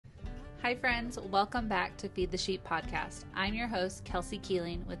Hi friends, welcome back to Feed the Sheep podcast. I'm your host, Kelsey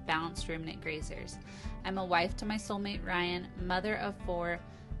Keeling with Balanced Ruminant Grazers. I'm a wife to my soulmate Ryan, mother of 4,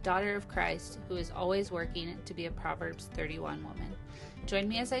 daughter of Christ, who is always working to be a Proverbs 31 woman. Join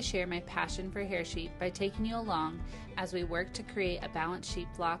me as I share my passion for hair sheep by taking you along as we work to create a balanced sheep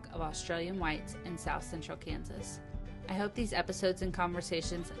flock of Australian whites in South Central Kansas. I hope these episodes and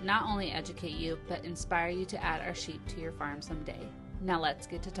conversations not only educate you, but inspire you to add our sheep to your farm someday. Now let's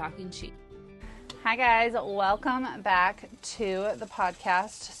get to talking sheep. Hi guys, welcome back to the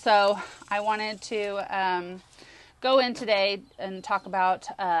podcast. So I wanted to go in today and talk about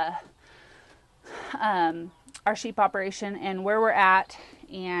our sheep operation and where we're at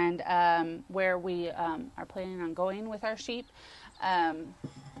and where we are planning on going with our sheep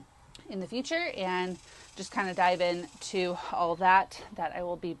in the future, and just kind of dive into all that I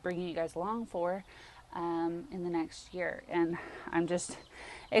will be bringing you guys along for in the next year. And I'm just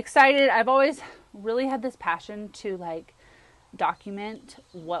excited. I've always really had this passion to document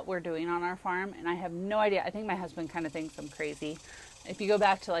what we're doing on our farm, and I have no idea. I think my husband kind of thinks I'm crazy. If you go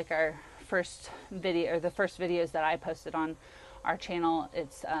back to our first video, or the first videos that I posted on our channel,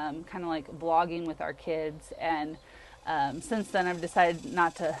 it's kind of like vlogging with our kids, and since then I've decided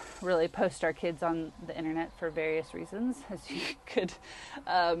not to really post our kids on the internet for various reasons, as you could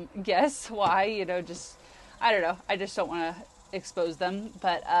guess why. I don't know, I just don't want to expose them,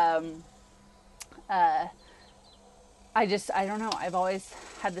 but I don't know, I've always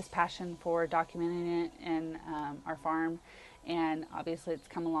had this passion for documenting it in our farm, and obviously it's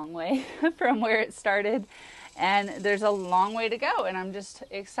come a long way from where it started, and there's a long way to go, and I'm just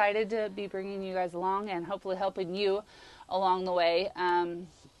excited to be bringing you guys along and hopefully helping you along the way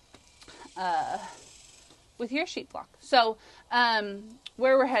with your sheep flock. So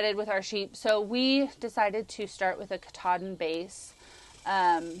where we're headed with our sheep, so we decided to start with a Katahdin base.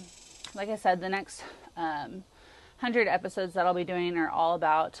 Like I said, the next 100 episodes that I'll be doing are all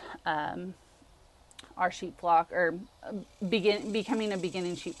about our sheep flock, or becoming a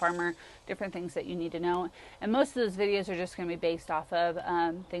beginning sheep farmer, different things that you need to know. And most of those videos are just going to be based off of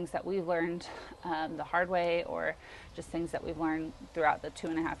things that we've learned the hard way, or just things that we've learned throughout the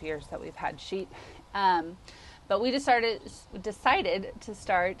 2.5 years that we've had sheep. But we decided to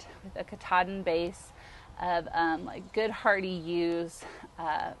start with a Katahdin base of good hardy ewes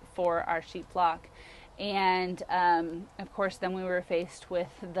for our sheep flock. And of course then we were faced with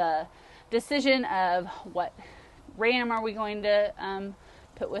the decision of what ram are we going to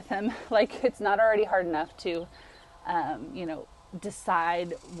put with them. It's not already hard enough to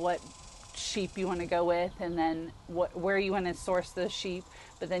decide what sheep you want to go with, and then where you want to source those sheep,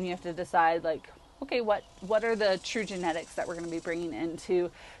 but then you have to decide okay, what are the true genetics that we're going to be bringing into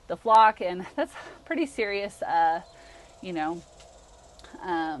the flock. And that's pretty serious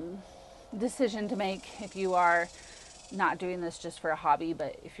decision to make if you are not doing this just for a hobby,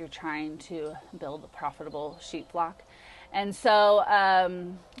 but if you're trying to build a profitable sheep flock. And so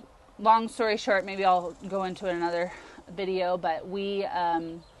long story short, maybe I'll go into another video, but we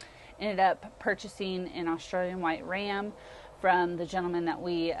ended up purchasing an Australian white ram from the gentleman that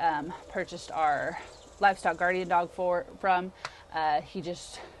we purchased our livestock guardian dog from. He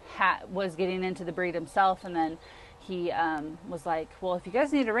just was getting into the breed himself, and then he was like, well, if you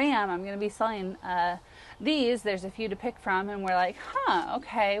guys need a ram, I'm going to be selling these. There's a few to pick from. And we're like,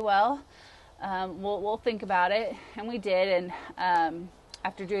 okay, well, we'll think about it. And we did. And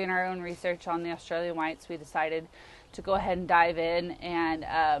after doing our own research on the Australian whites, we decided to go ahead and dive in. And,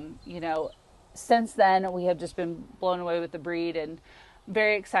 since then, we have just been blown away with the breed and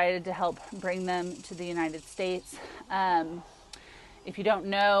very excited to help bring them to the United States. If you don't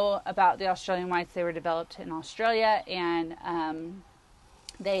know about the Australian whites, they were developed in Australia, and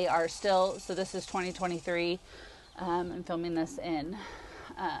they are still, so this is 2023. I'm filming this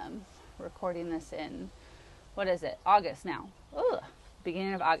recording this in, August now.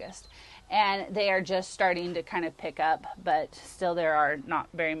 Beginning of August. And they are just starting to kind of pick up, but still there are not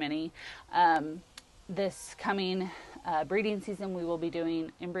very many. This coming breeding season, we will be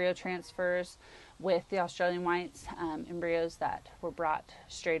doing embryo transfers with the Australian whites, embryos that were brought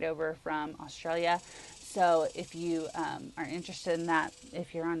straight over from Australia. So if you are interested in that,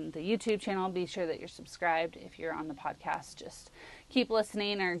 if you're on the YouTube channel, be sure that you're subscribed. If you're on the podcast, just keep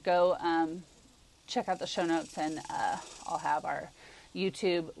listening, or go check out the show notes, and I'll have our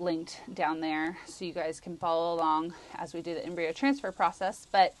YouTube linked down there so you guys can follow along as we do the embryo transfer process.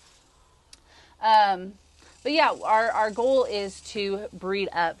 But yeah, our goal is to breed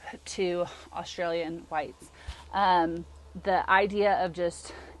up to Australian whites. The idea of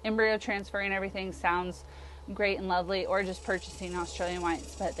just embryo transferring everything sounds great and lovely, or just purchasing Australian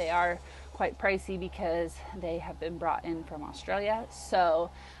whites, but they are quite pricey because they have been brought in from Australia.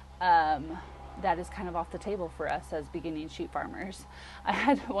 So that is kind of off the table for us as beginning sheep farmers. I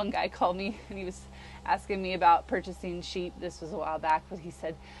had one guy call me and he was asking me about purchasing sheep. This was a while back, but he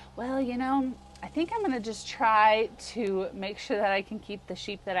said, well, I think I'm going to just try to make sure that I can keep the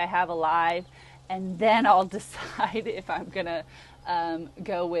sheep that I have alive, and then I'll decide if I'm going to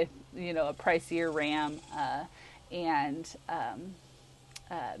go with, a pricier ram and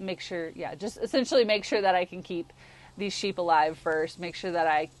make sure, just essentially make sure that I can keep these sheep alive first, make sure that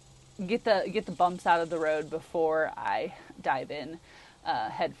I get the bumps out of the road before I dive in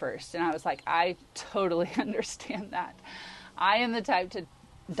head first. And I was like, I totally understand that. I am the type to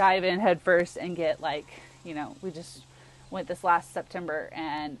dive in head first and get we just went this last September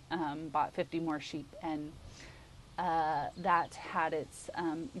and bought 50 more sheep, and that had its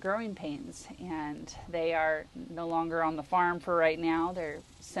growing pains, and they are no longer on the farm for right now. They're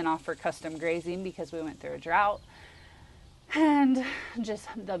sent off for custom grazing because we went through a drought, and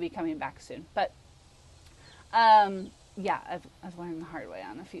they'll be coming back soon. But I've learned the hard way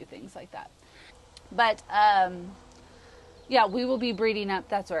on a few things like that. But we will be breeding up.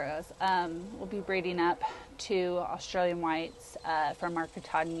 That's where it was. We'll be breeding up to Australian whites from our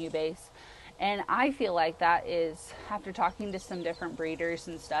Katahdin ewe base. And I feel like that is, after talking to some different breeders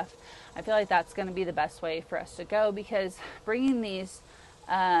and stuff, I feel like that's going to be the best way for us to go, because bringing these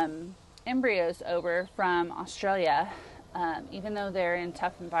embryos over from Australia, even though they're in a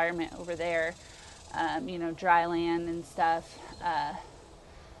tough environment over there, dry land and stuff,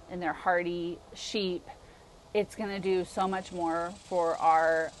 and they're hardy sheep, it's going to do so much more for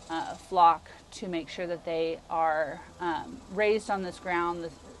our flock to make sure that they are raised on this ground,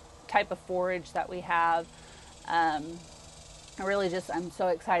 this type of forage that we have. I'm so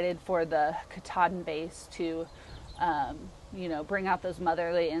excited for the Katahdin base to, bring out those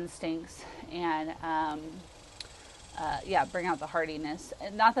motherly instincts and, bring out the hardiness.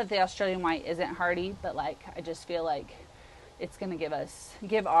 And not that the Australian white isn't hardy, but I just feel like it's going to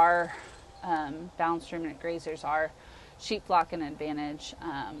give our balanced ruminant grazers, our sheep flock, an advantage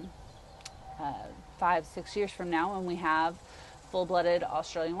 5-6 years from now when we have full-blooded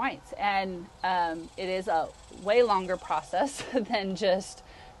Australian whites. And it is a way longer process than just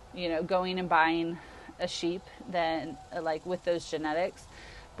going and buying a sheep. Than with those genetics,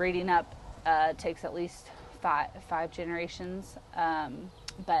 breeding up takes at least five generations,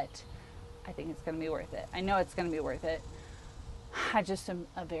 but I think it's going to be worth it. I know it's going to be worth it. I just am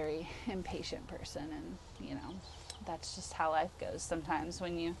a very impatient person, and that's just how life goes. Sometimes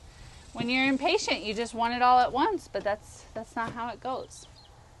when you're impatient, you just want it all at once, but that's not how it goes.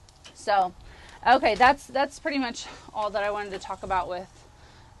 So, okay, that's pretty much all that I wanted to talk about with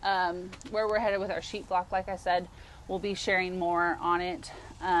where we're headed with our sheep flock. Like I said, we'll be sharing more on it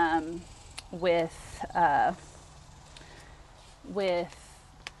with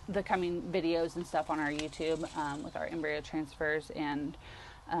the coming videos and stuff on our YouTube, with our embryo transfers, and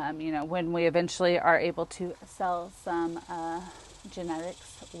when we eventually are able to sell some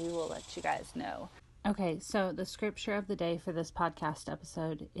genetics, we will let you guys know. Okay, so the scripture of the day for this podcast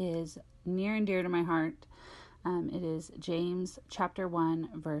episode is near and dear to my heart. It is James chapter 1,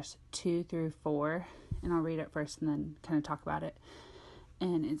 verse 2 through 4, and I'll read it first and then kind of talk about it.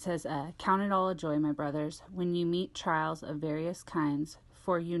 And it says, "Count it all a joy, my brothers, when you meet trials of various kinds,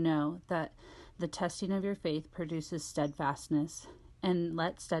 for you know that the testing of your faith produces steadfastness, and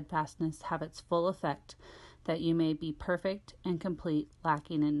let steadfastness have its full effect, that you may be perfect and complete,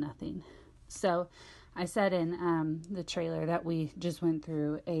 lacking in nothing." So I said in the trailer that we just went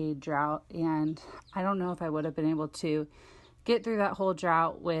through a drought, and I don't know if I would have been able to get through that whole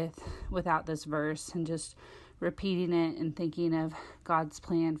drought without this verse, and just repeating it and thinking of God's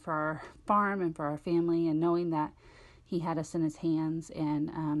plan for our farm and for our family, and knowing that He had us in His hands,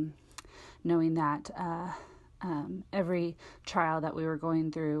 and knowing that every trial that we were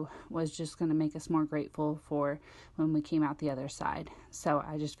going through was just going to make us more grateful for when we came out the other side. So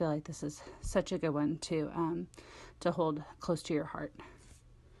I just feel like this is such a good one to hold close to your heart.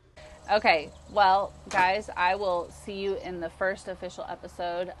 Okay, well, guys, I will see you in the first official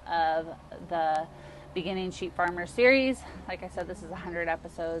episode of the Beginning Sheep Farmer series. Like I said, this is 100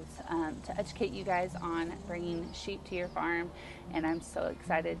 episodes to educate you guys on bringing sheep to your farm, and I'm so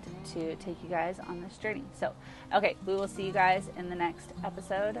excited to take you guys on this journey. So, okay, we will see you guys in the next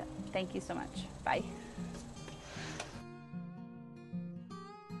episode. Thank you so much. Bye.